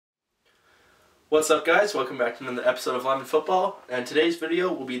What's up, guys? Welcome back to another episode of Lyman Football, and today's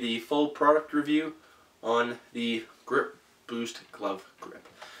video will be the full product review on the Grip Boost Glove Grip.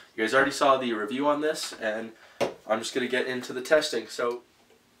 You guys already saw the review on this, and I'm just going to get into the testing. So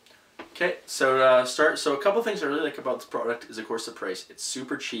a couple things I really like about this product is, of course, the price. It's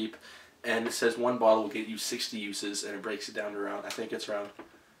super cheap, and it says one bottle will get you 60 uses, and it breaks it down to around, I think it's around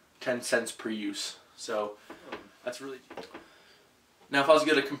 10 cents per use. So that's really cheap. Now, if I was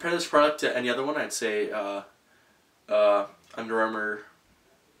going to compare this product to any other one, I'd say Under Armour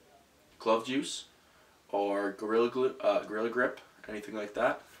Glove Juice or Gorilla Grip, anything like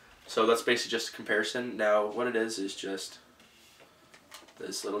that. So that's basically just a comparison. Now, what it is just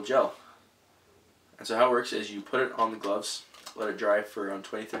this little gel. And so how it works is you put it on the gloves, let it dry for around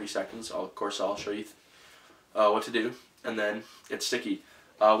 20-30 seconds. Of course, I'll show you what to do, and then it's sticky.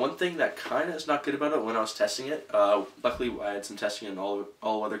 One thing that kind of is not good about it when I was testing it, luckily I had some testing in all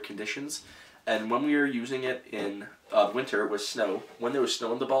weather conditions, and when we were using it in winter with snow, when there was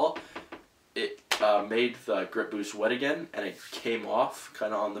snow in the ball, it made the Grip Boost wet again, and it came off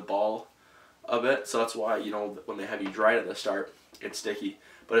kind of on the ball a bit, so that's why, you know, when they have you dry it at the start, it's sticky.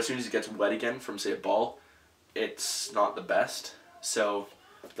 But as soon as it gets wet again from, say, a ball, it's not the best. So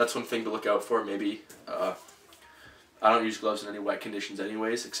that's one thing to look out for. Maybe I don't use gloves in any wet conditions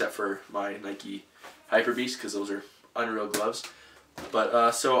anyways, except for my Nike Hyper Beast, because those are unreal gloves.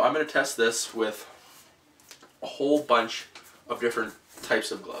 But so I'm going to test this with a whole bunch of different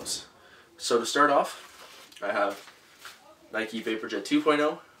types of gloves. So to start off, I have Nike VaporJet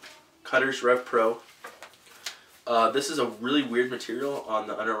 2.0, Cutters Rev Pro. This is a really weird material on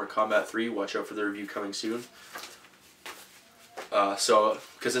the Under Armour Combat 3. Watch out for the review coming soon. Because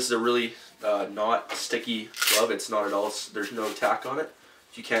this is a really not sticky glove. It's not at all. There's no tack on it.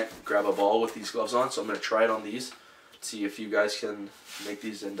 You can't grab a ball with these gloves on. So I'm going to try it on these. See if you guys can make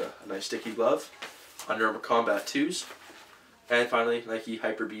these into a nice sticky glove. Under Armour Combat 2s. And finally, Nike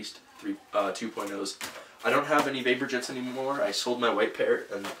Hyper Beast 2.0s. I don't have any VaporJets anymore. I sold my white pair,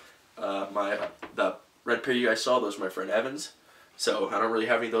 and the red pair you guys saw, those were my friend Evan's. So I don't really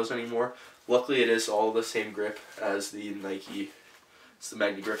have any of those anymore. Luckily, it is all the same grip as the Nike. It's the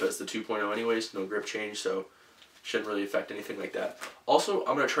Magni Grip as the 2.0 anyways. No grip change, so shouldn't really affect anything like that. Also,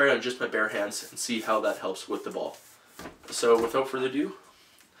 I'm going to try it on just my bare hands and see how that helps with the ball. So without further ado,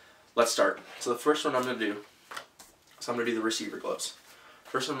 let's start. So the first one I'm going to do is I'm going to do the receiver gloves.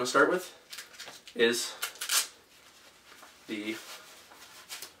 First one I'm going to start with is the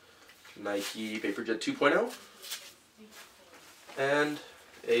Nike VaporJet 2.0 and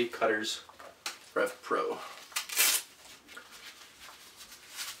a Cutters Rev Pro.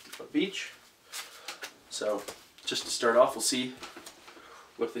 Beach. So just to start off, we'll see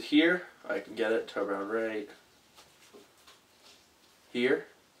with it here. I can get it to around right here,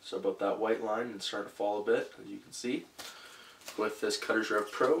 so about that white line, and start to fall a bit, as you can see. With this Cutters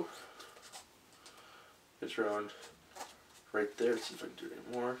Rev Pro, it's around right there. Let's see if I can do it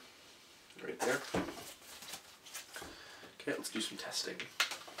anymore. Right there. Okay, let's do some testing.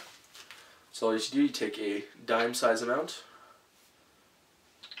 So all you do, you take a dime size amount,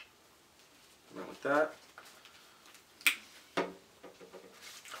 like that.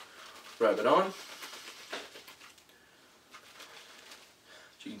 Rub it on. As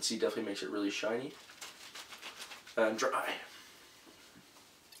you can see, definitely makes it really shiny. And dry.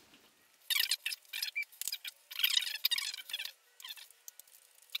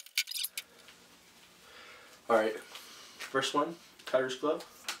 Alright, first one, Cutters glove.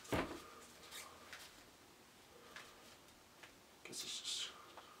 Guess it's just,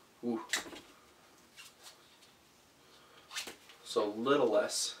 ooh. So a little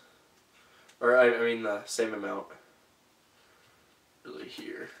less, or I mean the same amount, really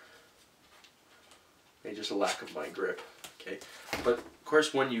here. Maybe just a lack of my grip, okay. But of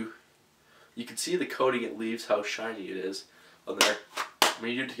course, when you can see the coating it leaves, how shiny it is on there.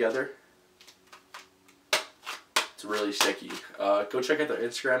 When you do it together, it's really sticky. Go check out their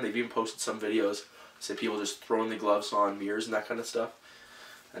Instagram. They've even posted some videos, say people just throwing the gloves on mirrors and that kind of stuff,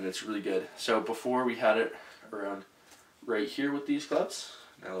 and it's really good. So before we had it around right here with these gloves.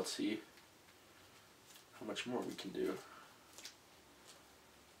 Now let's see how much more we can do.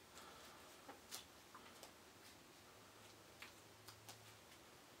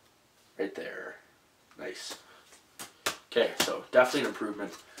 Right there. Nice. Okay, so definitely an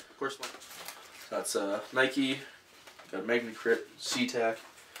improvement. Of course, that's Nike. Got Magni Grip, C-Tac,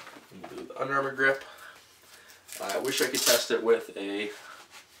 the Under Armour grip. I wish I could test it with a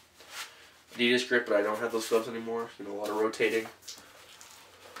Adidas grip, but I don't have those gloves anymore. You know, a lot of rotating.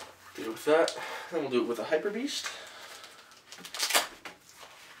 Do it with that. Then we'll do it with a Hyper Beast.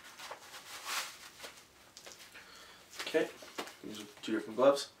 Okay, these are 2 different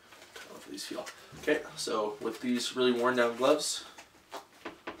gloves. I don't know if these feel. Okay, so with these really worn down gloves,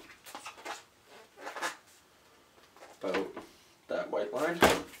 about that white line.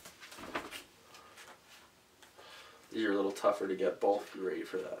 These are a little tougher to get bulky ready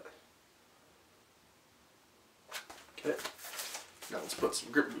for that. Okay, now let's put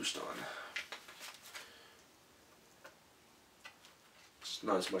some grip boost on. Just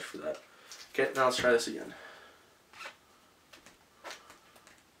not as much for that. Okay, now let's try this again.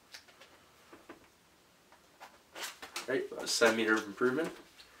 Right, about a centimeter of improvement.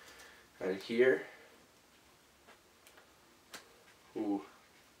 And here, ooh,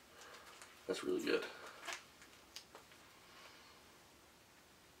 that's really good.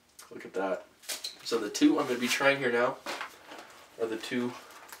 Look at that. So the 2 I'm going to be trying here now are the 2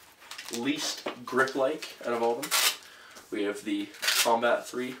 least grip-like out of all of them. We have the Combat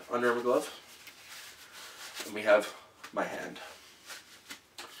 3 Under Armour glove, and we have my hand.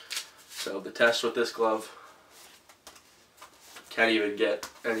 So the test with this glove, can't even get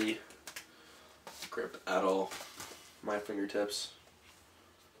any grip at all. My fingertips,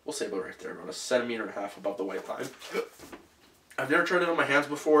 we'll say about right there, about 1.5 centimeters above the white line. I've never tried it on my hands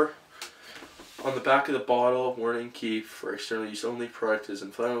before. On the back of the bottle, warning, keep for external use only. Product is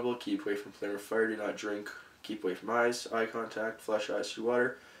inflammable. Keep away from flame or fire. Do not drink. Keep away from eyes, eye contact, flush eyes through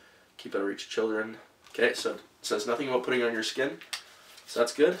water. Keep out of reach of children. Okay, so it says nothing about putting it on your skin. So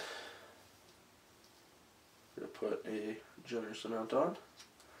that's good. I'm going to put a generous amount on.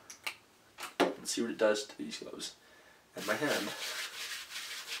 Let's see what it does to these gloves and my hand.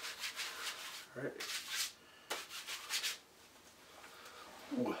 Alright.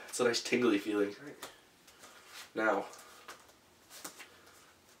 Ooh, it's a nice tingly feeling. Right. Now,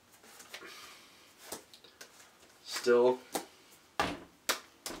 still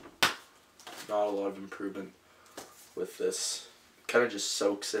not a lot of improvement with this. Kind of just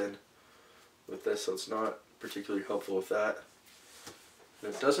soaks in with this, so it's not particularly helpful with that.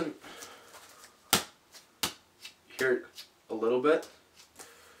 And it doesn't, hear it a little bit.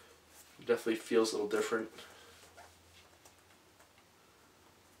 It definitely feels a little different.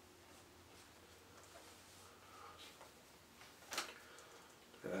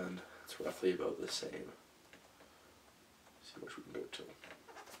 And it's roughly about the same. See how much we can go to.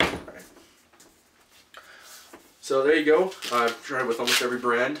 Alright. So there you go. I've tried with almost every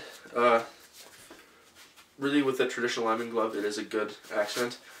brand. Really with the traditional lineman glove, it is a good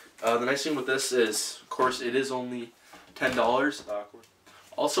accent. The nice thing with this is, of course, it is only $10.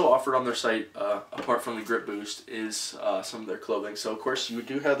 Also offered on their site, apart from the Grip Boost, is some of their clothing. So of course you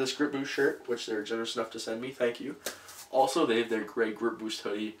do have this Grip Boost shirt, which they're generous enough to send me. Thank you. Also, they have their gray Grip Boost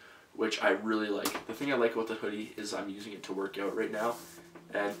hoodie, which I really like. The thing I like about the hoodie is I'm using it to work out right now.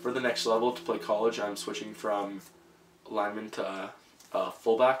 And for the next level, to play college, I'm switching from lineman to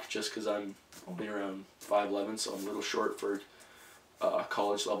fullback, just because I'm only around 5'11", so I'm a little short for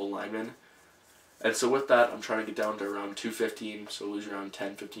college level lineman. And so with that, I'm trying to get down to around 215, so lose around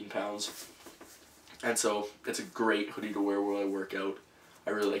 10-15 pounds. And so it's a great hoodie to wear while I work out.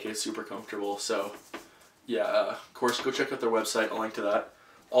 I really like it. It's super comfortable. So yeah, of course, go check out their website. I'll link to that.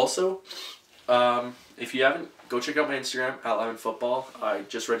 Also, if you haven't, go check out my Instagram, @LymanFootball. I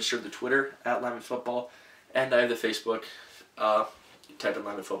just registered the Twitter, @LymanFootball. And I have the Facebook, type in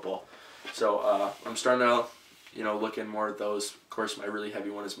LymanFootball. So I'm starting to, look in more at those. Of course, my really heavy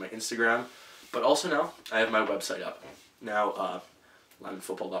one is my Instagram. But also now, I have my website up. Now,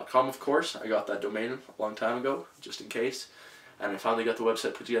 LymanFootball.com, of course. I got that domain a long time ago, just in case. And I finally got the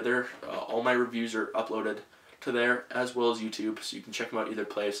website put together. All my reviews are uploaded to there, as well as YouTube, so you can check them out either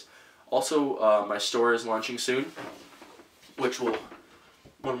place. Also, my store is launching soon, which will...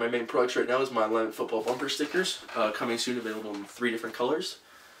 One of my main products right now is my Lyman Football bumper stickers, coming soon, available in 3 different colors.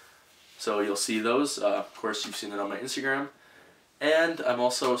 So you'll see those. Of course, you've seen it on my Instagram. And I'm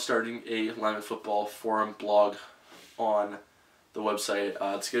also starting a Lyman Football forum blog on the website.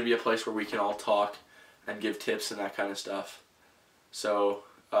 It's going to be a place where we can all talk and give tips and that kind of stuff. So,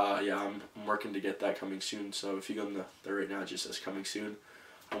 yeah, I'm working to get that coming soon. So if you go in there right now, it just says coming soon.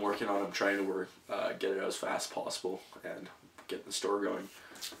 I'm working on it. I'm trying to get it out as fast as possible and get the store going.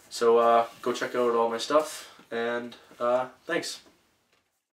 So go check out all my stuff, and thanks.